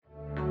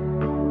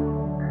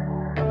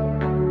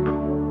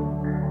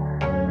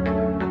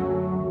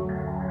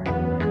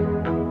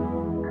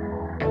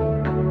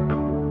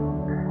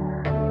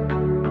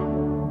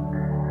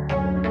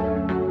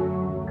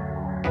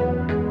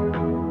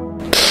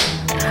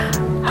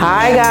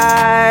Hi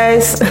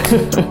guys,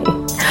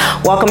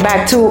 welcome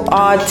back to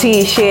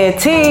RT Share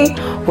T,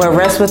 where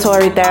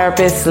respiratory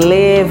therapists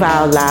live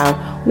out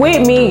loud.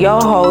 With me,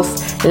 your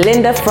host,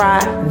 Linda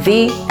Fry,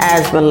 the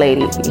Asthma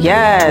Lady.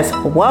 Yes,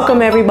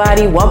 welcome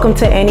everybody. Welcome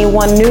to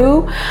anyone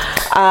new.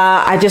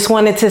 I just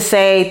wanted to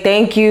say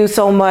thank you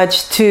so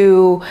much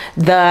to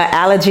the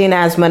Allergy and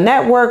Asthma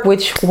Network,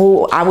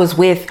 who I was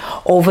with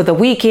over the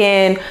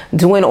weekend,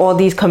 doing all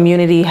these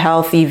community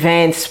health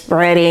events,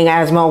 spreading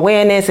asthma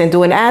awareness and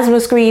doing asthma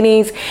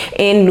screenings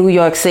in New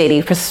York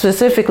City,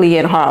 specifically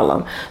in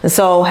Harlem. And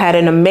so had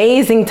an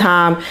amazing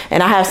time,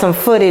 and I have some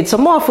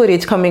more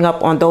footage coming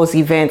up on those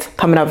events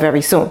coming up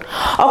very soon.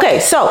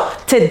 Okay, so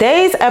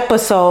today's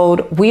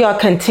episode, we are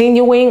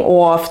continuing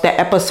off the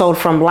episode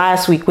from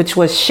last week, which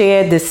was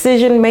shared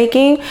decision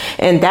making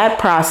and that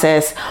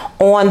process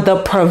on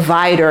the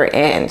provider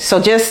end. So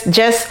just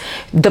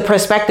the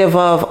perspective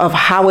of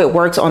how it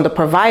works on the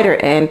provider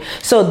end.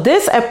 So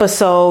this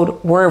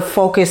episode, we're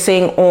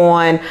focusing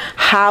on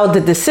how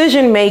the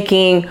decision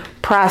making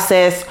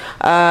process,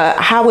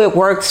 how it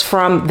works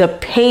from the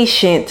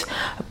patient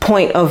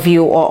point of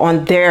view or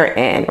on their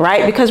end,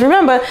 right? Because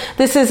remember,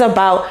 this is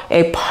about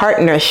a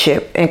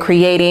partnership and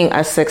creating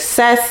a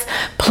success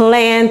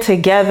plan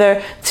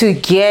together to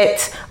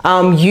get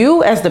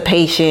you as the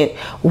patient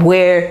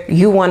where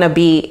you want to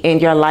be in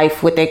your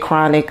life with a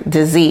chronic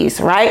disease,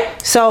 right?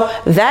 So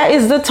that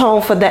is the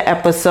tone for the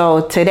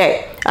episode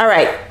today. All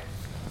right.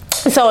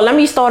 So let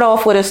me start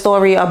off with a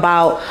story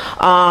about,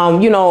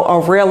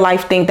 a real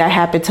life thing that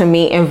happened to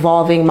me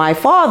involving my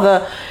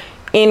father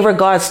in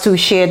regards to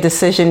shared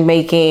decision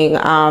making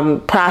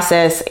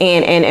process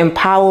and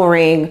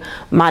empowering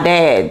my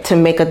dad to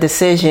make a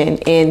decision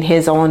in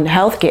his own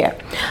healthcare.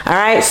 All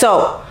right.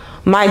 So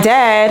my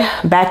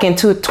dad, back in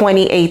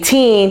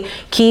 2018,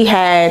 he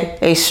had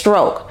a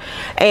stroke,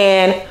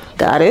 and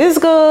God is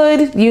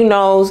good.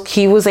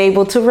 He was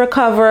able to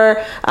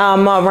recover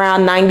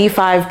around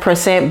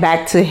 95%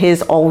 back to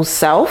his old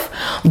self.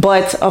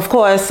 But of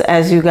course,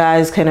 as you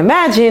guys can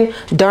imagine,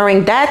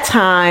 during that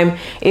time,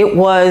 it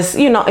was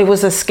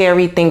a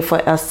scary thing for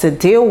us to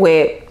deal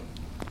with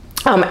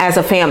as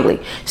a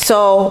family.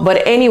 So,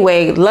 but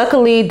anyway,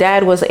 luckily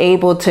Dad was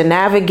able to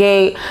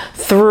navigate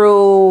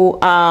through,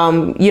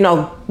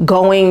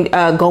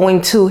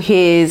 going to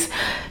his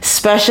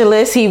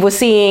specialist. He was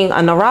seeing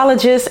a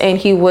neurologist, and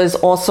he was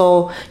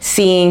also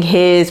seeing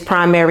his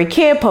primary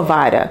care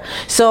provider.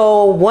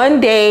 So one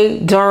day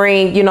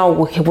during,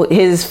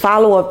 his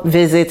follow-up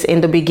visits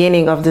in the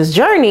beginning of this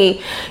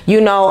journey,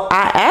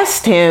 I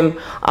asked him,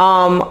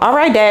 all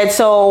right, Dad,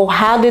 so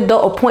how did the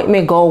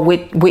appointment go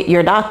with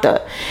your doctor?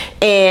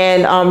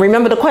 And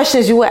remember the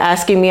questions you were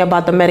asking me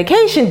about the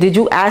medication. Did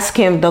you ask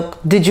him the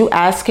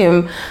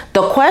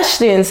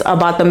questions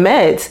about the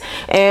meds?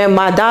 And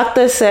my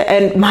doctor said,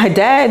 and my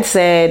dad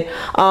said,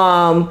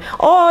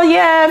 oh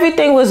yeah,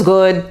 everything was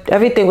good.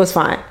 Everything was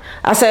fine.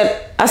 I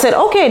said,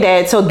 okay,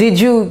 Dad. So did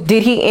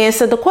he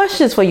answer the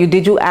questions for you?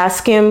 Did you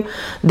ask him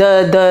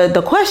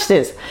the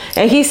questions?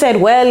 And he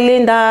said, well,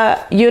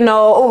 Linda,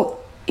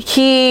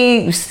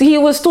 he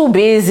was too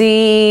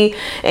busy,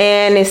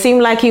 and it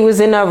seemed like he was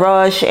in a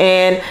rush,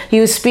 and he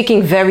was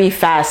speaking very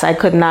fast. I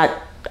could not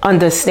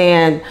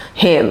understand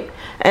him.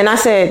 And I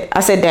said,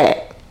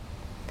 Dad,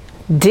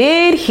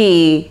 did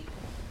he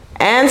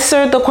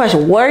answer the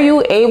question? Were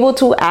you able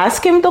to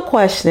ask him the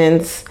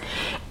questions?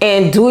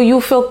 And do you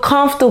feel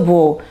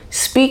comfortable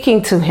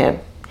speaking to him?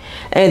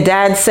 And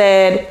Dad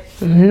said,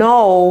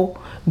 no,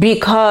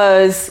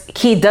 because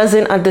he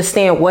doesn't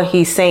understand what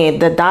he's saying.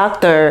 The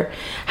doctor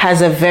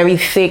has a very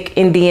thick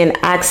Indian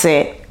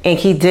accent, and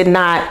he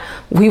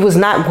was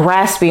not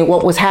grasping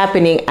what was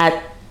happening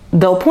at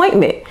the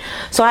appointment.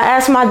 So I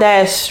asked my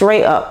dad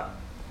straight up.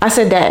 I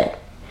said, Dad,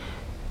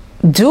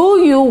 do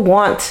you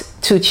want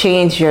to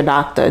change your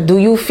doctor? Do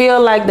you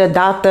feel like the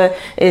doctor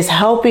is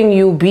helping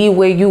you be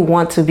where you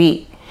want to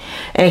be?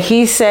 And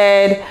he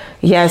said,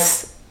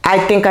 yes, I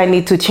think I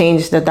need to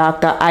change the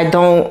doctor.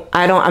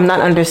 I'm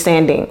not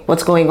understanding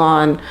what's going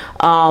on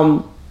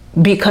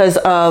because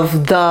of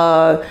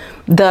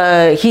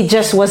he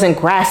just wasn't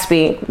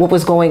grasping what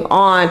was going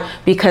on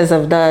because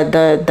of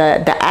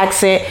the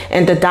accent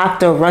and the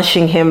doctor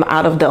rushing him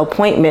out of the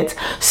appointment.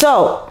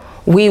 So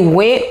we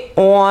went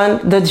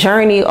on the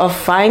journey of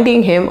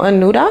finding him a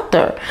new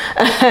doctor.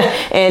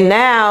 And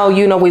now,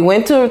 we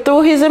went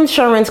through his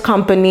insurance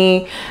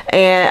company,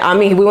 and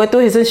we went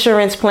through his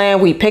insurance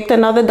plan. We picked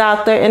another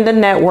doctor in the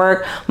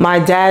network. My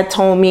dad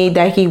told me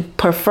that he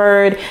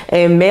preferred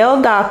a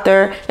male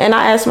doctor. And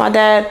I asked my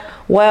dad,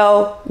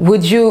 well,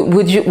 would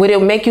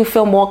it make you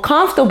feel more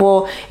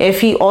comfortable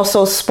if he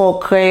also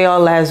spoke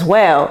Creole as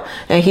well?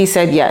 And he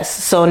said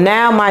yes. So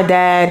now my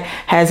dad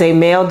has a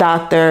male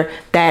doctor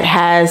that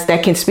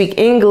can speak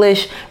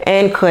English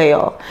and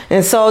Creole.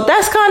 And so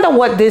that's kind of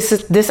what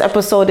this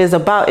episode is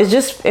about. It's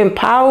just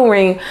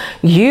empowering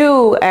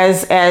you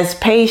as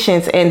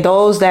patients and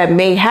those that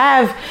may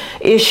have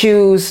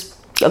issues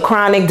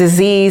chronic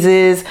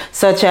diseases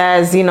such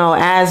as,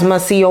 asthma,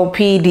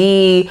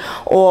 COPD,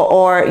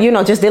 or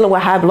just dealing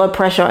with high blood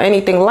pressure or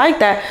anything like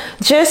that,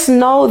 just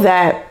know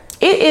that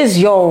it is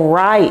your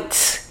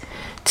right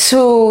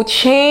to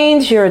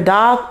change your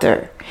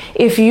doctor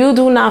if you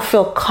do not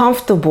feel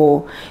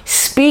comfortable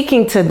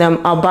speaking to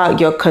them about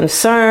your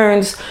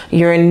concerns,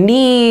 your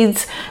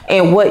needs,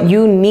 and what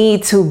you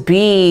need to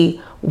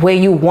be where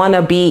you want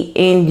to be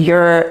in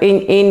your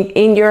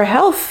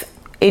health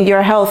and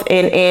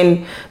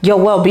your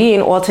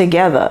well-being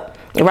altogether,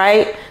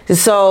 right?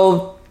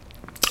 So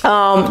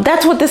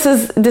that's what this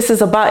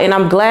is about, and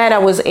I'm glad I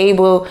was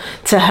able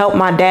to help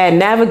my dad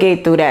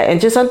navigate through that, and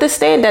just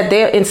understand that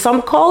there in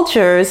some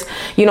cultures,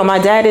 my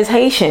dad is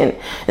Haitian,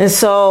 and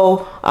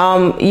so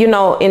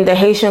in the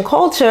Haitian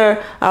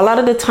culture, a lot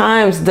of the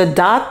times the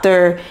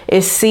doctor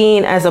is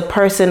seen as a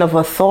person of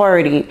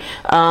authority,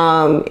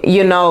 so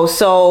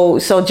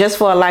just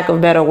for a lack of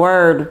a better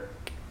word,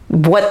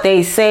 what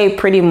they say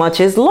pretty much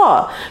is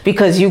law,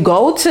 because you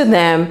go to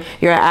them,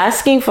 you're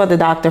asking for the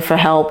doctor for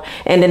help,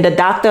 and then the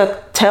doctor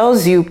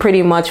tells you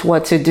pretty much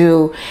what to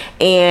do,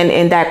 and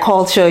in that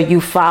culture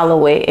you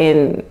follow it,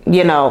 and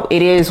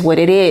it is what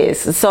it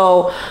is.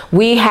 So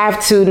we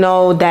have to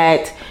know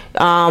that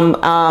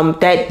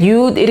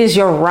it is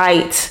your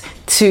right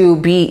to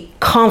be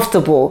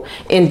comfortable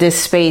in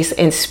this space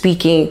and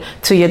speaking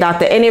to your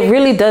doctor. And it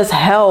really does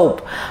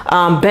help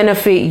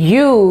benefit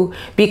you,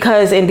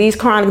 because in these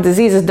chronic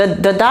diseases,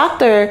 the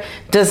doctor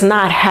does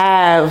not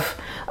have,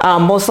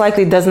 most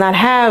likely does not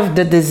have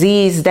the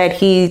disease that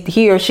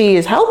he or she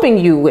is helping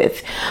you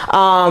with.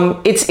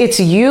 It's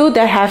you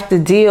that have to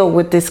deal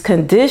with this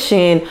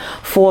condition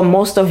for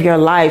most of your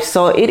life.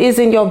 So it is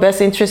in your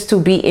best interest to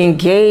be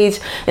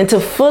engaged and to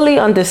fully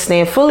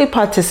understand, fully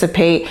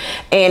participate,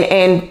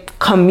 and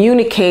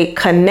communicate,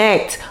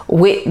 connect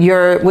with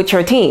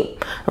your team,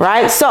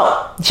 right?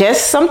 So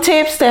just some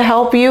tips to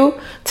help you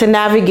to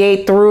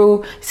navigate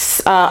through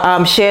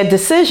shared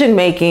decision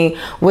making,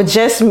 which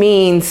just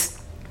means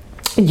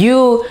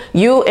you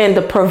and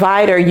the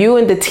provider, you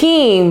and the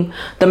team,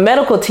 the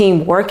medical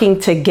team, working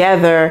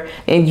together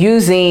and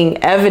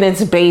using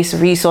evidence-based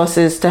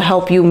resources to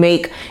help you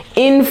make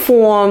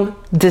informed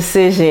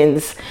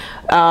decisions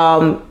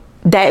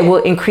that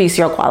will increase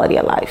your quality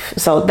of life.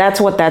 So that's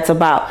what that's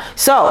about.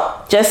 So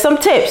just some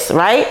tips,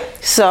 right?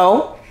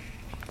 So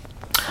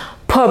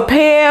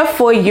prepare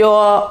for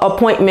your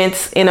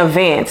appointments in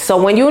advance. So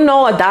when you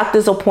know a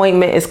doctor's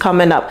appointment is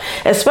coming up,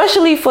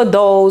 especially for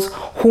those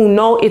who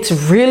know it's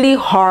really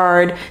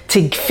hard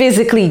to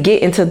physically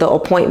get into the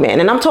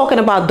appointment. And I'm talking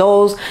about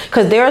those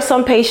because there are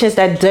some patients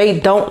that they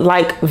don't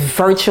like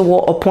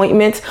virtual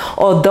appointments.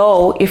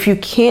 Although if you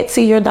can't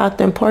see your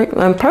doctor in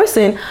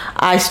person,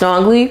 I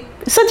strongly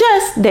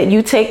suggest that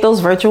you take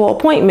those virtual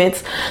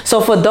appointments.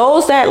 So for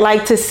those that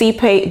like to see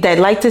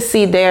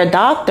their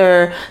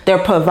doctor, their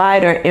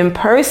provider in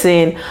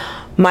person,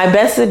 my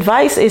best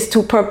advice is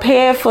to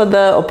prepare for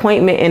the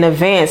appointment in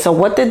advance. So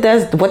what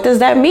does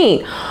that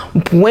mean?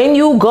 When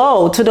you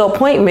go to the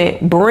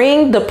appointment,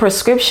 bring the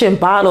prescription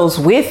bottles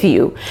with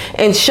you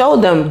and show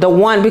them the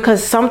one,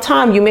 because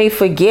sometimes you may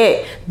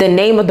forget the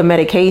name of the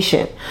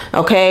medication.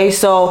 Okay,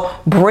 so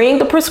bring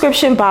the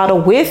prescription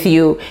bottle with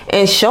you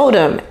and show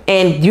them,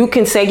 and you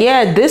can say,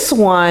 yeah, this is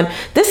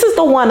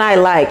the one I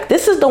like.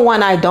 This is the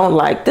one I don't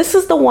like. This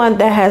is the one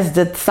that has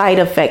the side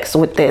effects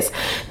with this.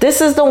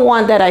 This is the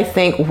one that I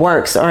think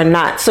works or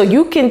not. So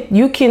you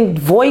can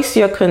voice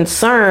your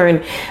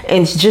concern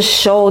and just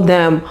show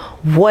them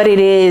what it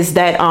is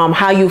that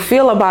how you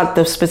feel about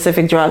the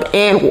specific drug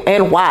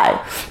and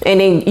why, and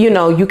then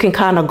you can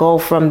kind of go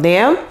from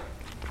there.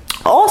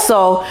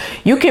 Also,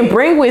 you can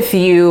bring with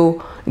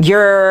you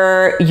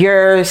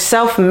your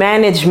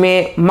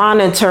self-management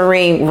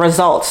monitoring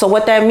results. So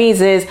what that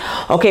means is,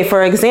 okay,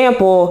 for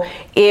example,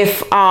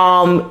 if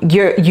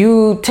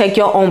you take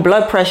your own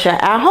blood pressure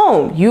at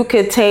home, you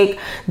could take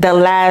the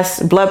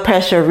last blood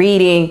pressure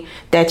reading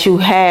that you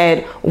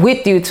had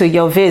with you to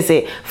your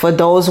visit. For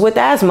those with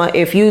asthma,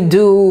 if you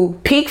do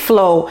peak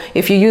flow,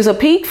 if you use a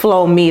peak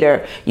flow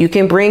meter, you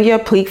can bring your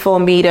peak flow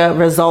meter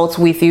results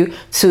with you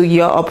to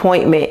your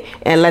appointment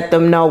and let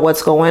them know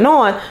what's going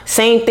on.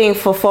 Same thing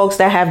for folks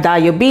that have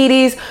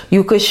diabetes.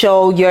 You could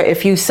show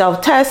if you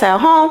self-test at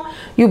home,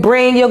 you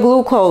bring your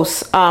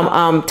glucose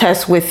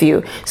test with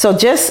you. So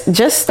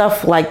just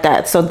stuff like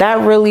that. So that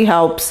really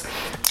helps.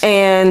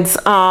 And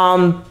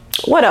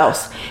what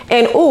else?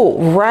 And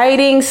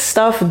writing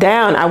stuff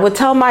down. I would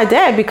tell my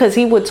dad, because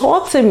he would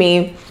talk to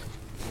me,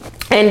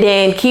 and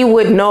then he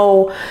would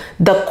know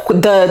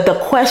the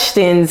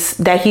questions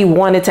that he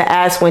wanted to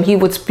ask when he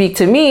would speak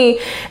to me.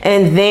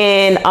 And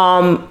then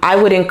I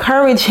would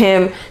encourage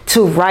him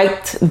to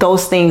write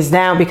those things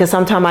down, because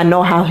sometimes I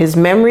know how his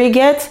memory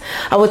gets.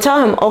 I would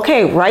tell him,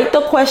 okay, write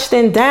the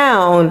question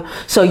down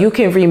so you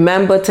can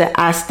remember to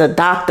ask the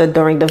doctor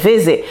during the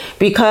visit,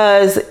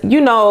 because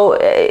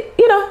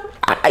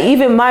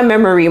even my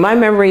memory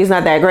is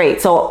not that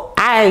great. So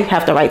I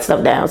have to write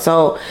stuff down.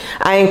 So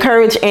I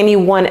encourage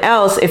anyone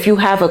else, if you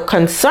have a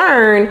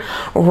concern,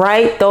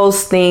 write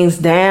those things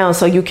down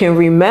so you can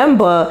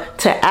remember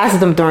to ask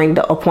them during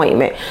the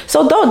appointment.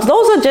 So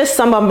those are just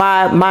some of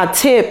my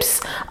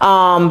tips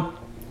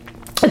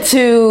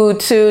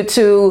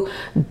to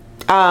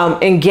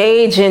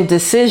engage in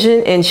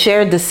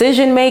shared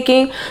decision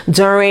making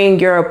during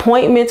your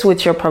appointments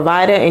with your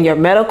provider and your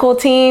medical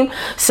team.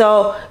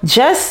 So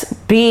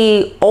just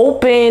be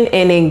open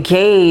and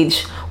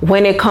engage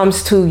when it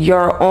comes to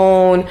your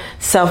own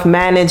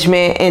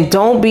self-management, and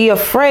don't be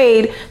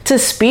afraid to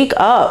speak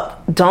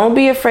up. Don't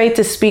be afraid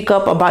to speak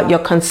up about your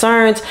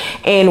concerns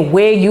and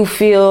where you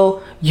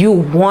feel you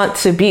want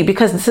to be,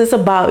 because this is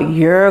about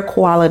your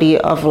quality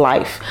of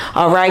life.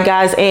 All right,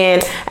 guys.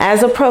 And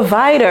as a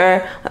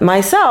provider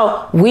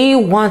myself, we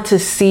want to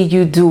see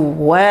you do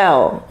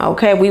well.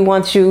 Okay. We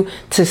want you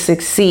to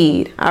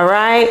succeed. All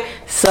right.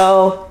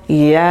 So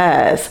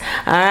yes.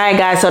 All right,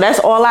 guys. So that's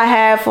all I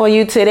have for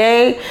you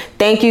today.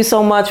 Thank you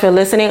so much for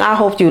listening. I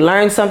hope you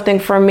learned something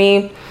from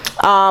me.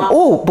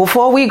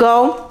 Before we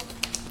go,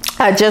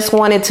 I just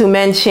wanted to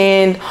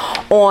mention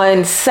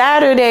on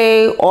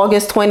Saturday,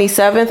 August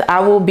 27th, I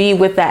will be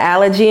with the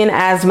Allergy and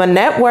Asthma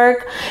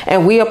Network,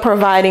 and we are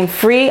providing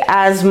free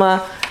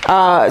asthma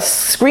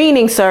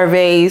screening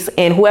surveys,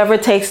 and whoever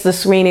takes the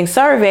screening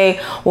survey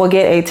will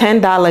get a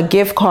 $10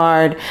 gift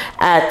card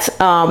at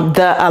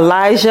the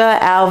Elijah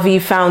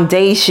Alvey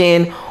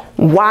Foundation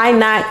Why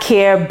Not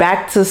Care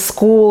Back to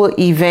School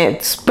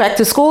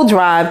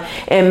drive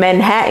in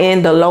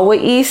Manhattan, the Lower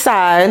East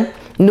Side,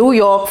 New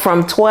York,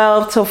 from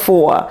 12 to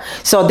 4.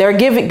 So they're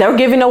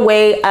giving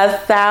away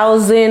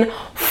 1,000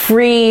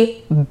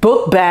 free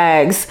book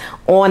bags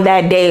on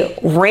that day,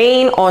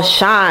 rain or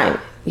shine.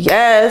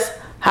 Yes.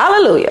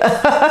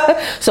 Hallelujah.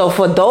 So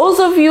for those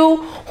of you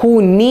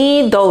who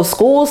need those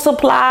school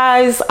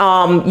supplies,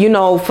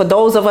 for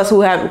those of us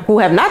who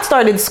have not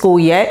started school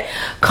yet,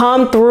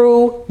 come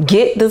through,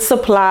 get the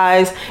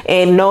supplies,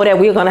 and know that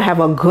we're going to have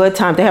a good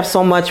time. They have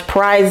so much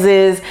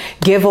prizes,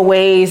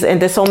 giveaways,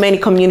 and there's so many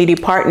community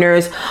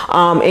partners,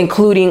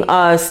 including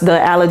us,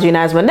 the Allergy and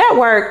Asthma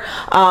Network,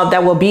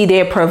 that will be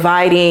there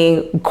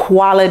providing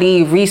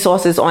quality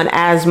resources on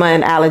asthma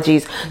and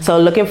allergies. So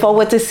looking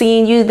forward to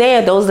seeing you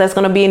there. Those that's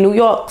going to be in New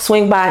York,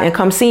 swing by and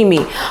come see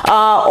me.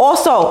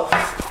 Also,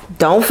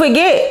 don't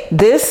forget,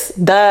 this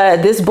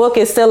book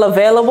is still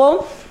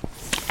available.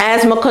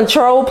 Asthma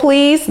Control,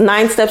 Please,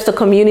 9 Steps to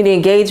Community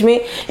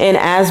Engagement and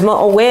Asthma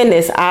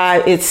Awareness.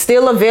 It's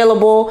still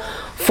available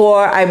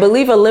for, I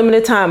believe, a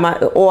limited time. I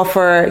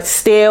offer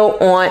still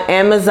on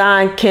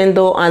Amazon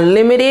Kindle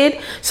Unlimited.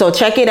 So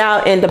check it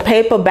out. And the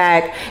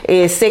paperback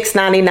is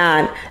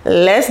 $6.99.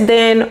 Less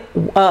than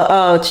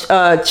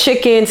a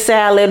chicken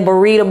salad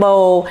burrito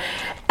bowl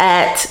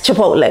at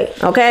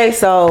Chipotle. Okay,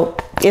 so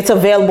it's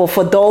available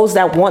for those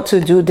that want to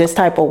do this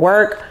type of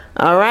work.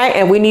 All right,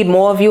 and we need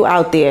more of you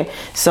out there.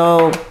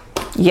 So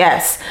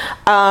yes.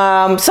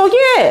 And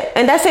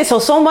that's it.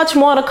 So much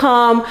more to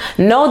come.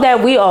 Know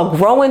that we are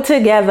growing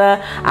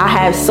together. I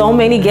have so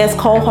many guest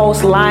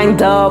co-hosts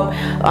lined up.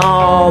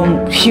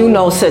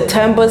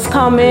 September's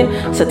coming.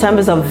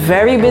 September's a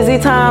very busy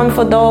time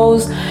for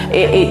those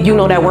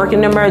that work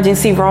in the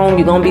emergency room.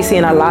 You're gonna be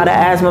seeing a lot of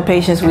asthma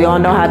patients. We all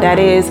know how that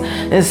is.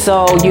 And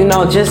so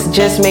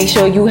just make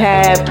sure you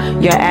have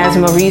your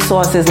asthma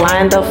resources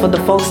lined up for the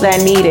folks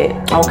that need it.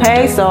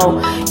 Okay, so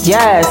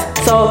yes.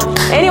 So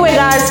anyway,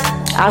 guys,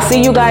 I'll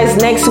see you guys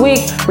next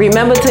week.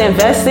 Remember to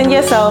invest in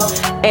yourself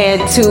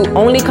and to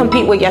only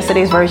compete with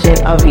yesterday's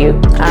version of you.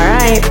 All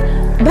right.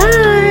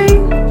 Bye.